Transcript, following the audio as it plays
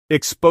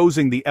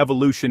Exposing the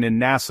evolution in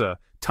NASA,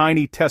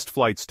 tiny test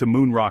flights to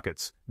moon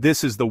rockets.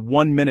 This is the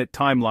 1-minute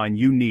timeline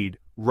you need,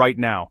 right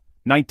now.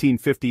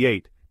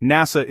 1958,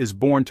 NASA is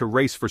born to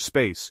race for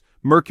space.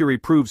 Mercury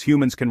proves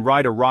humans can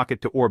ride a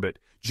rocket to orbit.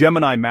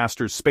 Gemini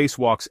masters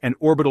spacewalks and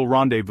orbital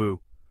rendezvous.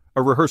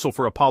 A rehearsal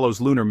for Apollo's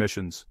lunar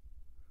missions.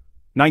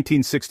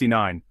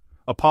 1969,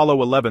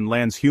 Apollo 11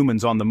 lands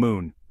humans on the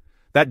moon.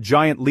 That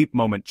giant leap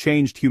moment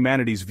changed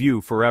humanity's view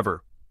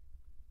forever.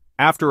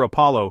 After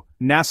Apollo,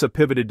 NASA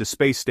pivoted to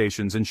space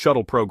stations and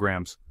shuttle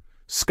programs.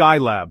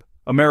 Skylab,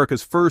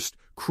 America's first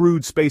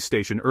crewed space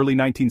station, early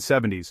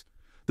 1970s.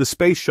 The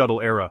Space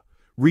Shuttle era,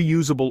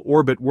 reusable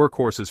orbit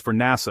workhorses for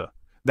NASA.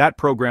 That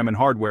program and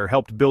hardware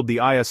helped build the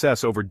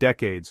ISS over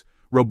decades.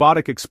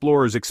 Robotic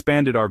explorers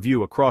expanded our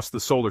view across the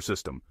solar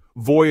system.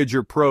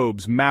 Voyager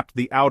probes mapped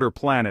the outer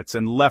planets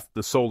and left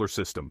the solar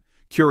system.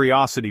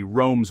 Curiosity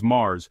roams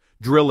Mars,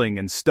 drilling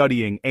and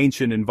studying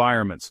ancient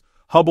environments.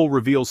 Hubble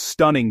reveals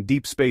stunning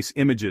deep space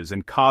images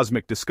and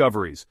cosmic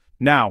discoveries.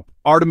 Now,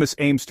 Artemis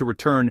aims to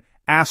return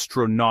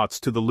astronauts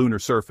to the lunar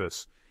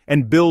surface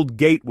and build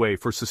gateway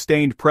for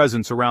sustained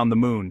presence around the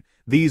moon.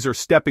 These are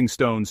stepping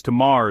stones to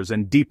Mars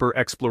and deeper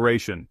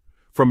exploration.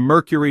 From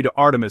Mercury to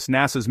Artemis,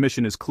 NASA's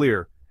mission is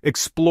clear.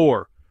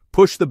 Explore,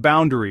 push the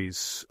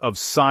boundaries of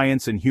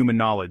science and human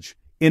knowledge,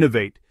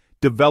 innovate,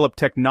 develop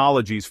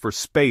technologies for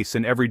space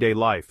and everyday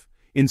life,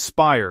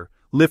 inspire,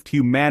 lift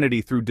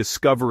humanity through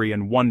discovery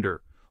and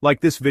wonder.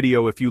 Like this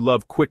video if you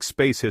love quick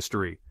space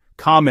history.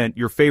 Comment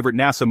your favorite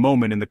NASA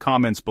moment in the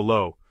comments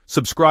below.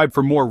 Subscribe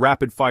for more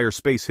rapid-fire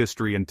space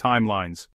history and timelines.